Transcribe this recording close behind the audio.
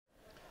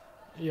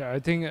Yeah, I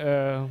think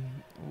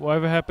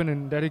whatever happened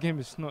in that game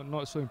is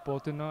not so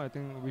important now. I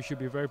think we should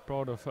be very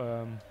proud of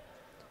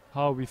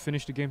how we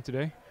finished the game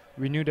today.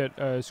 We knew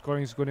that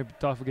scoring is going to be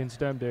tough against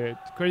them.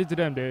 Credit to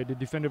them, they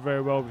defended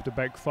very well with the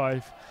back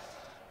five.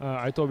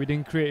 I thought we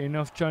didn't create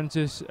enough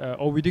chances,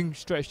 or we didn't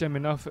stretch them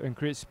enough and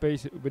create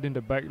space within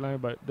the back line,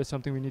 but that's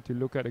something we need to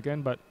look at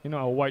again. But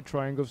our wide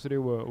triangles today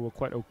were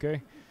quite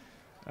okay.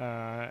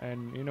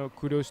 And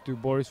kudos to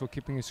Boris for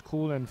keeping his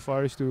cool and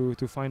Faris to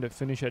find that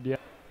finish at the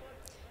end.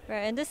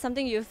 Right, and this is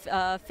something you've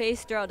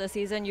faced throughout the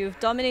season. You've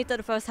dominated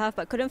the first half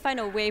but couldn't find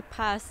a way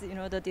past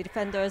the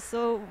defenders.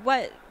 So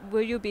what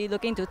will you be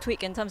looking to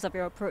tweak in terms of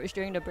your approach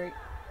during the break?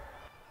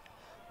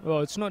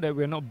 Well, it's not that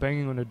we're not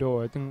banging on the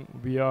door. I think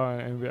we are,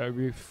 and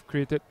we've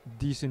created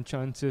decent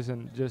chances,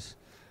 and just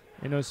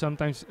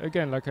sometimes,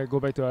 again, like I go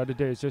back to the other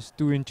day, it's just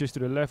 2 inches to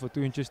the left or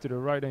 2 inches to the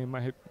right, and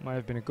it might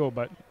have been a goal.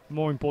 But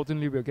more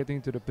importantly, we're getting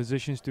into the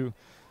positions to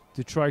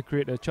try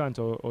create a chance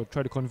or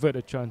try to convert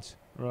a chance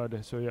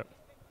rather. So yeah.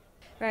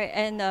 Right,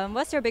 and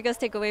what's your biggest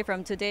takeaway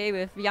from today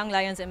with Young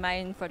Lions in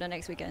mind for the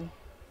next weekend?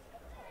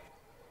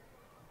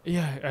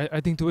 Yeah, I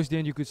think towards the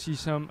end you could see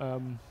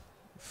some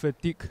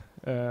fatigue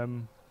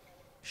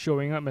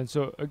showing up, and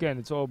so again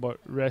it's all about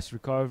rest,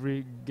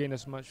 recovery, gain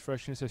as much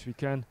freshness as we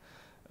can,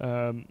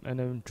 and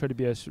then try to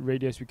be as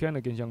ready as we can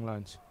against Young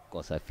Lions. Of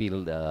course, I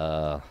feel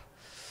a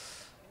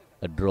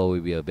draw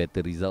will be a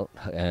better result,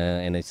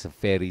 and it's a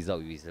fair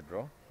result if it's a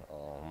draw.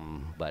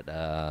 But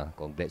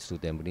congrats to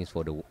Tampines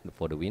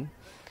for the win.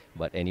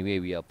 But anyway,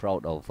 we are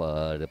proud of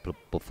the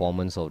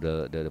performance of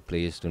the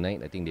players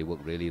tonight. I think they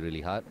worked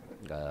really hard.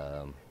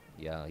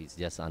 Yeah, it's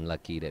just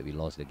unlucky that we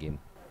lost the game.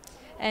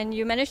 And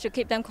you managed to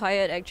keep them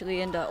quiet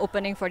actually in the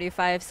opening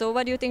 45. So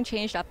what do you think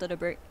changed after the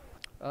break?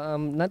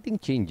 Nothing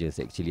changes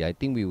actually. I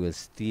think we were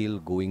still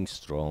going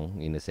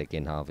strong in the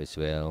second half as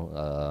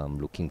well,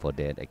 looking for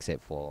that,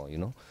 except for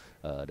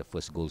the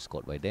first goal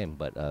scored by them.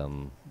 But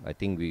I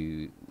think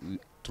we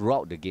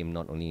throughout the game,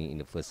 not only in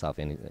the first half,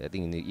 and I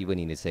think even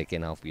in the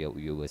second half,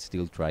 we were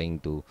still trying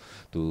to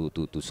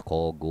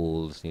score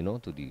goals,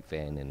 to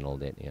defend and all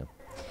that. Yeah.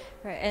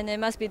 Right, and it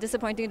must be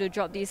disappointing to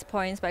drop these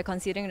points by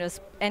conceding the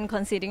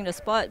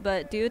spot.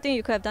 But do you think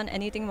you could have done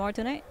anything more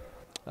tonight?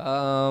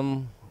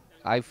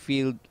 I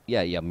feel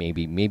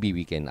maybe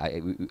we can.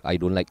 I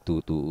don't like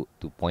to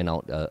point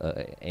out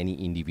any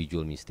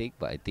individual mistake,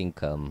 but I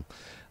think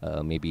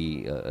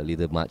maybe a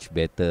little much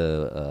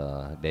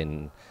better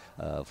than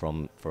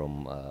from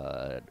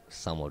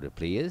some of the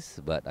players.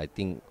 But I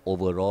think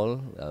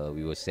overall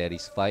we were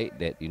satisfied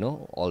that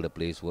all the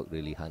players worked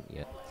really hard.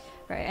 Yeah.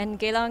 Right, and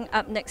Geylang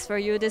up next for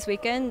you this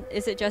weekend.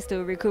 Is it just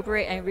to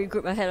recuperate and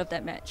regroup ahead of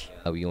that match?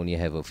 We only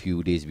have a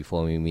few days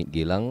before we meet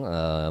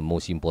Geylang.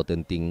 Most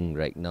important thing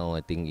right now,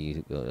 I think,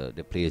 is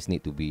the players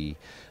need to be.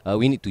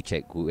 We need to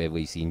check whoever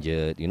is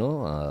injured,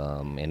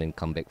 and then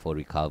come back for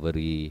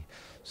recovery,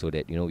 so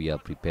that we are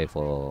prepared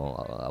for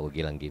our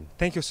Geylang game.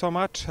 Thank you so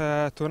much.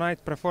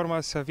 Tonight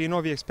performance. We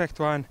know we expect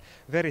one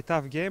very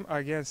tough game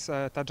against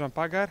Tanjong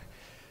Pagar.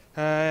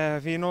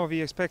 We know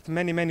we expect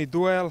many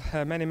duel,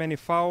 many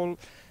foul.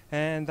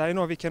 And I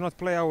know we cannot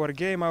play our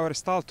game, our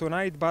style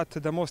tonight, but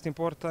the most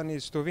important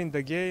is to win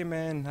the game,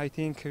 and I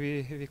think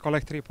we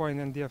collect 3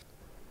 points in the end.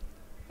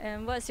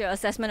 And what's your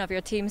assessment of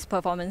your team's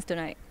performance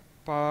tonight?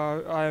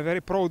 I'm very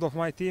proud of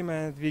my team,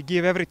 and we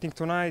give everything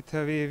tonight.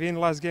 We win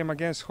last game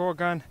against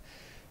Hogan.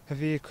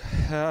 We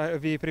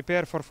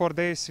prepare for 4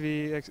 days.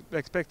 We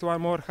expect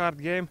one more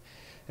hard game.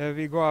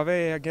 We go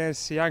away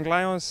against Young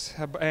Lions,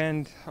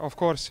 and of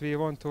course we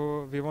want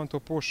to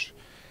push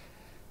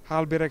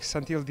Albirex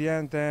until the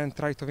end and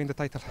try to win the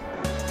title.